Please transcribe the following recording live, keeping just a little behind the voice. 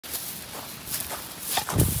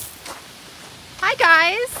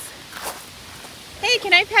guys. Hey,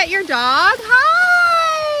 can I pet your dog?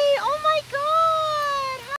 Hi! Oh my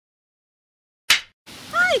god!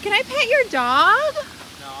 Hi, can I pet your dog?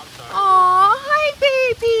 No, I'm sorry. Aw, hi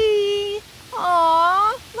baby!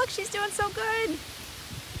 Aw, look, she's doing so good.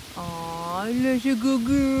 Aw, such a good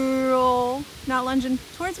girl. Not lunging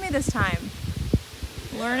towards me this time.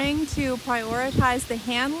 Learning to prioritize the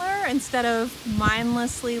handler instead of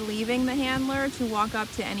mindlessly leaving the handler to walk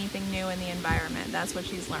up to anything new in the environment. That's what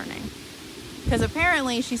she's learning. Because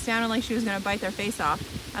apparently she sounded like she was going to bite their face off.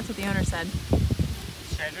 That's what the owner said.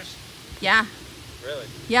 Strangers? Yeah. Really?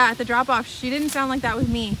 Yeah, at the drop-off. She didn't sound like that with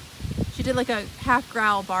me. She did like a half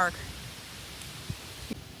growl bark.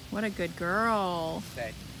 What a good girl.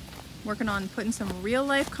 Stay. Working on putting some real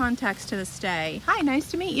life context to the stay. Hi,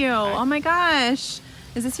 nice to meet you. Hi. Oh my gosh.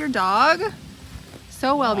 Is this your dog?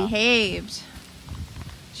 So well behaved.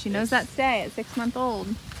 She knows that stay at 6 months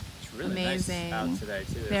old. It's really amazing. Nice out today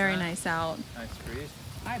too. Very nice out. Nice breeze.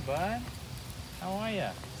 Hi, bud. How are you?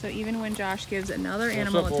 So even when Josh gives another What's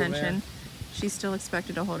animal up, old attention, man? she's still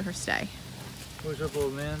expected to hold her stay. What's up,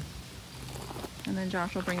 old man? And then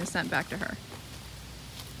Josh will bring the scent back to her.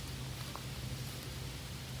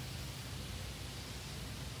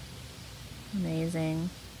 Amazing.